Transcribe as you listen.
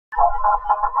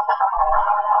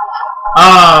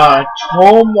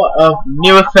Tomb of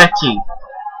Nefertiti.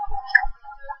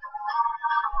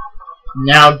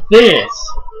 Now this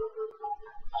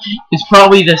is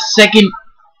probably the second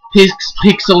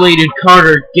pixelated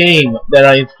Carter game that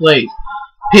I've played.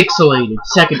 Pixelated,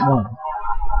 second one.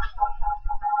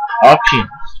 Options.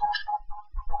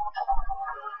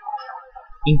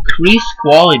 Increase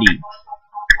quality.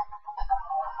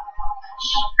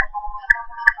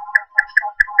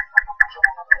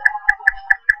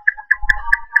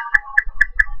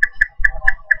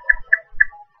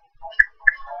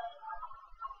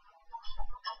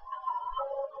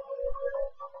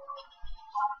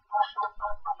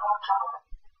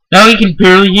 Now you can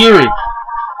barely hear it.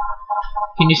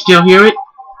 Can you still hear it?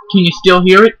 Can you still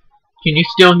hear it? Can you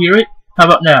still hear it? How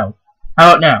about now? How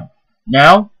about now?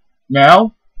 Now?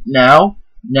 Now? Now?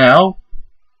 Now?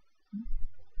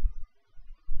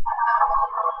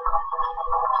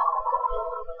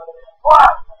 What?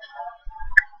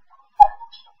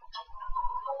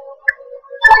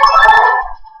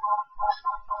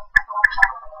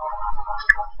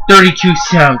 32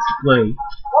 sounds to play.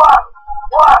 What?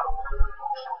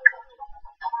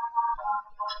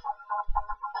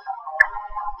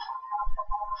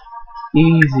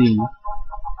 Easy.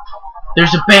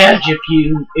 There's a badge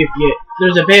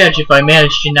there's a badge if I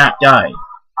manage to not die.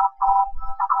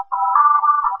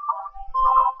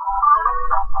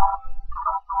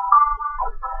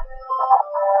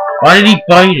 Why did he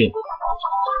bite it?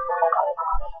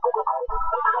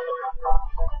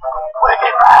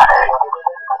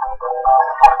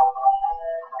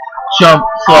 Jump,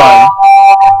 slide.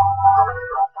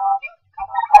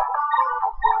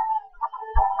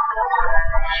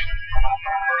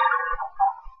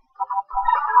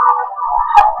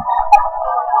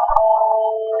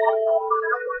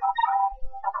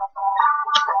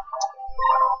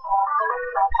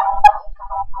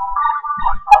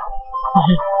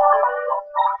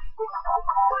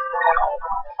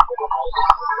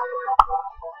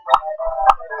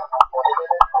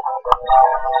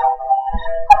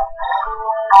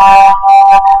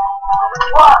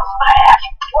 What? Smash!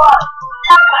 What?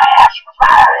 Smash!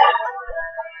 Fire it!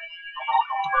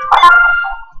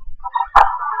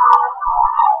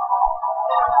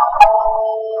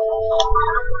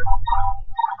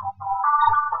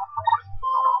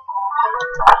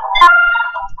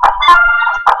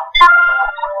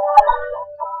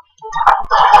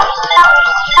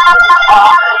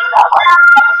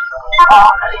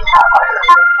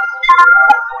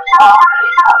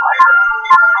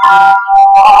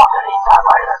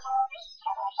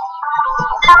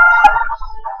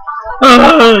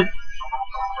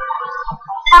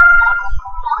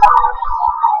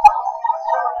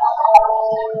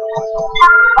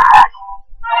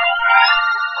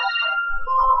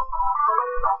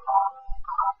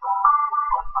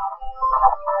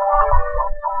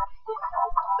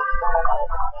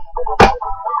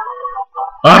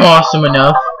 I'm awesome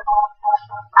enough.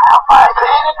 I'll find it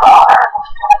in the corner.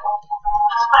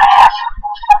 Smash!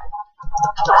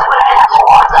 Smash!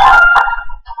 What's up?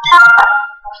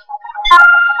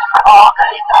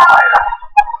 Okay, fire.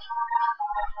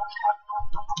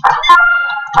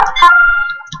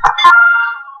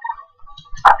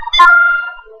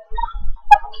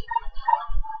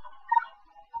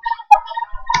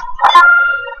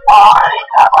 Okay,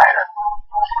 fire.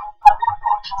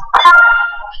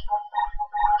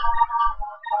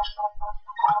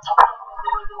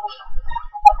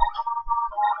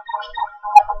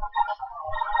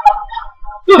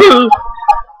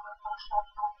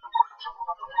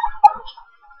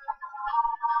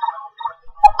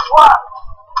 What?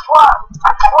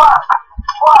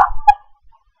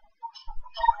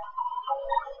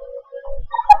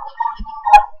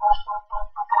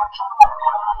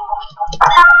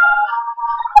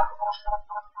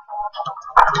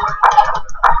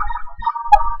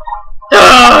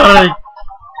 Die!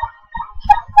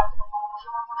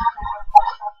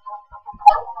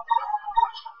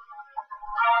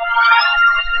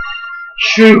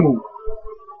 Shoot!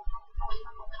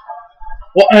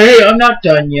 Well, hey, I'm not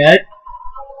done yet.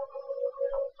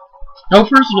 No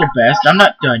personal best, I'm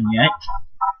not done yet.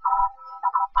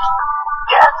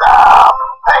 Get up!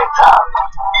 Face up!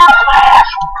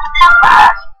 Smash!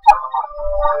 Smash!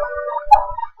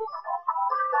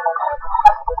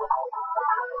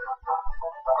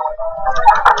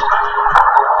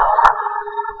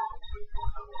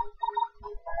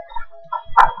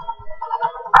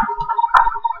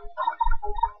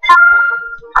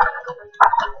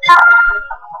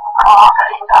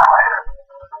 Okay,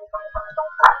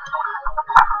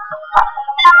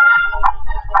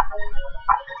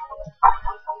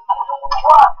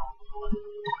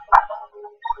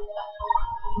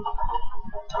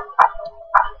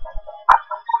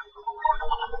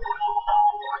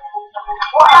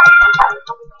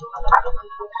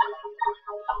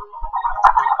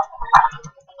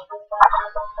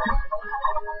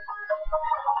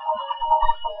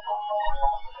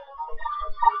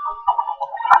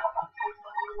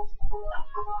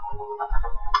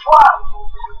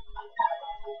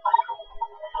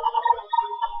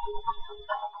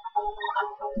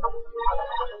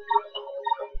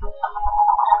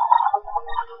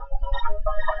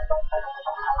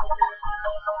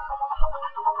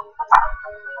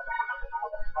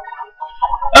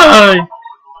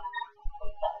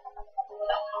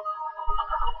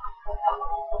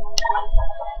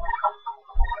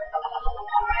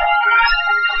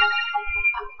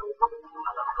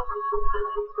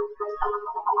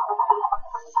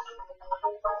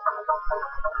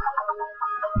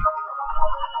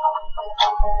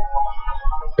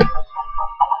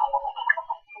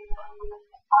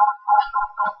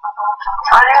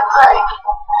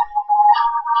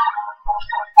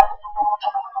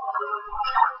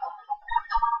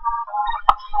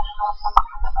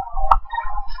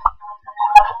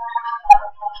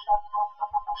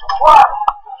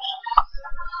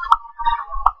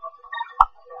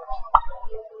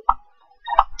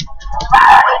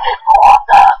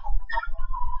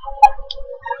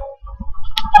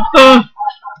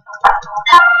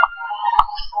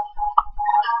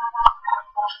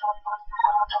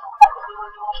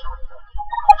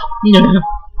 No.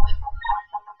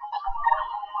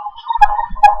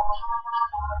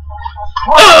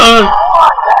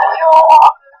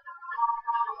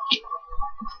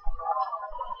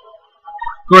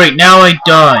 Great, now I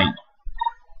died.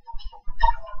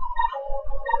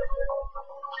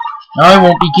 Now I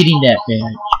won't be getting that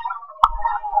badge.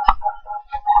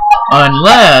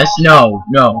 Unless... no.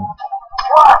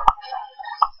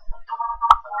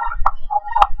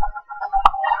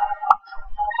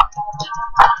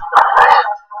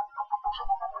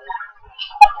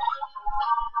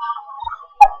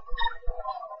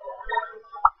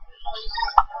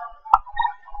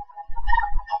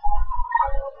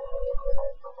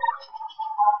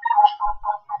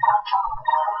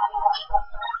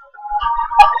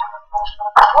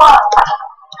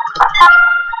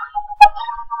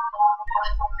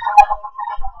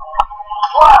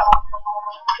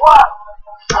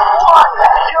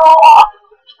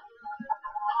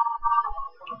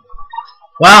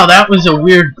 Wow, that was a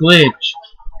weird glitch.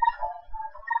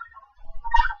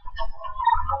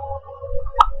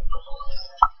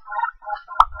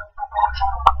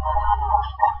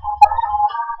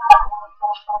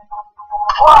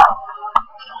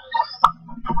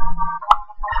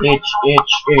 Itch.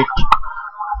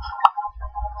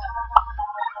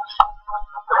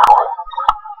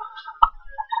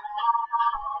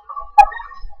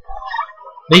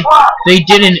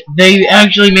 They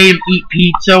actually made him eat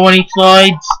pizza when he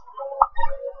slides.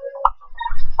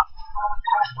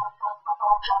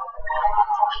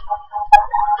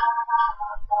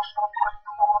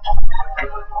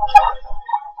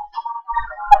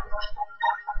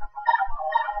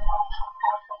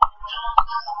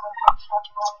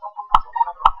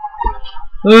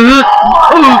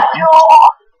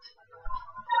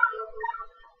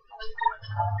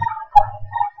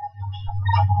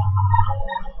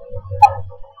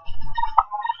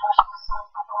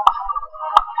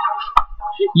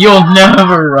 You'll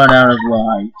never run out of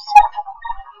lives.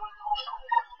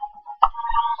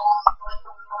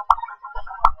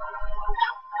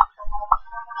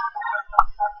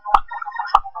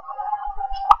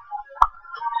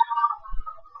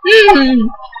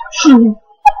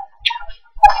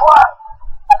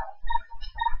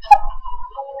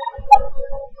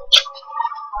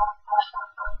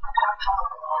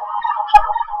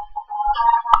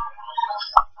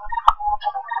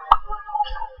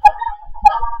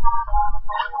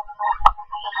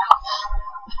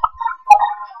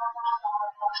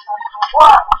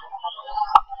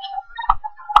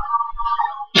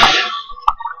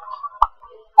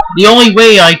 The only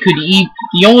way I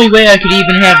could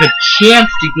even have a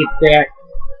chance to get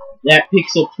that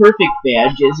pixel perfect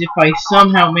badge is if I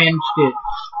somehow manage to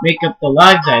make up the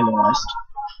lives I lost.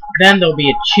 Then there'll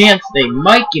be a chance they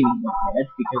might give me the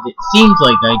badge because it seems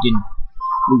like I didn't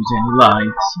lose any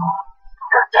lives.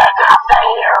 You're dead now, stay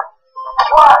here.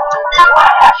 What?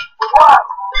 Flash! What?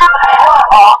 Flash!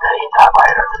 Oh, I'm gonna eat that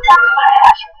later.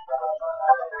 Flash!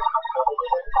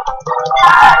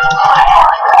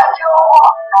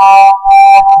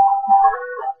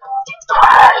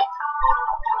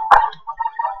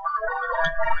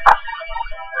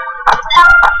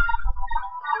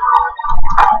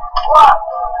 Oh,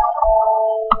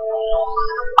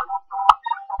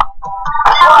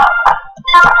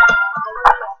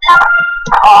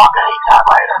 I'm gonna eat that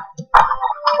later.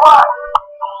 What?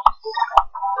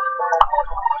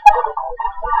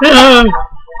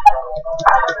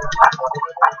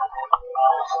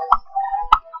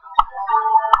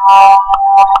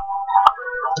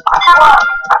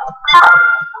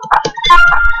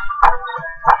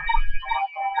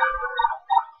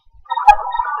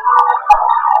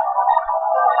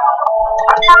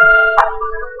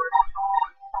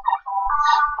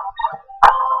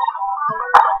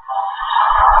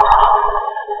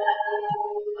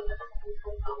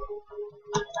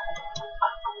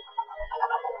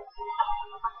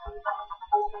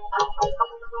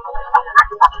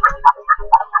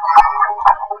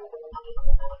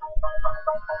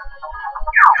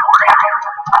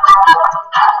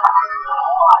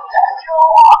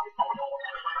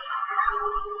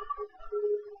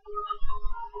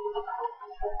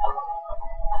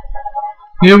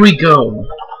 Here we go.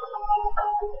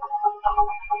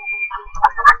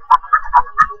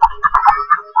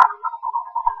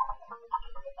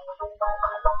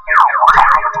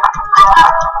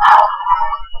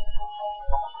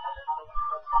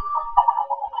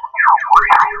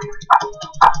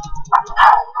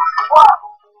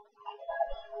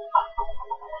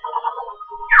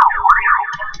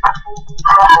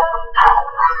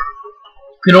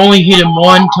 Could only hit him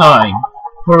one time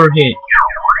per hit.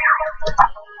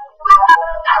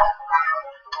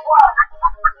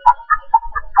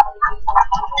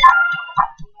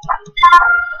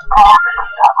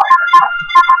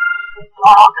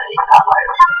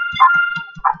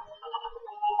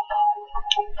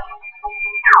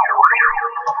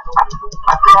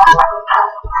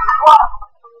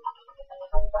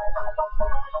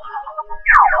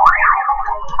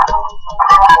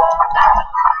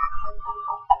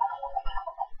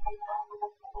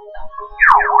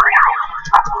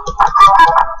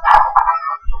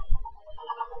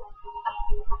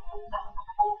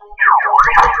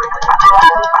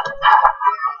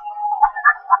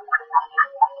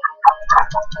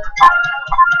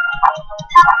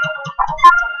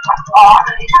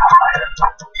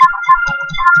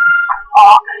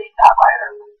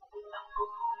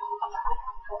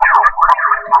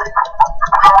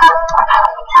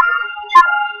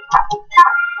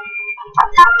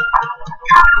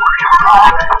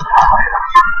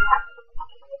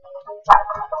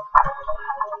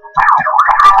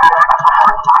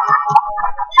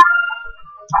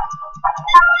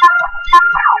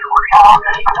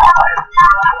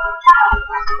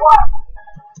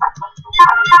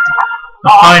 The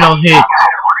final hit.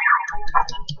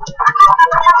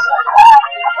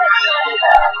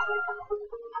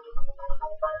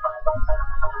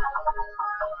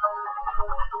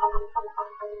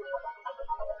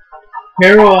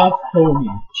 Pharaoh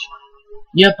opponent.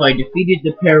 Yep, I defeated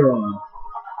the Pharaoh.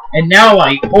 And now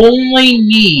I only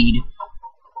need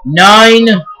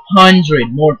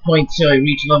 900 more points till I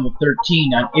reach level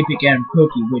 13 on Epic and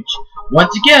Cookie, which,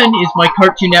 once again, is my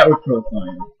Cartoon Network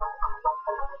profile.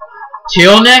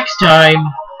 Till next time.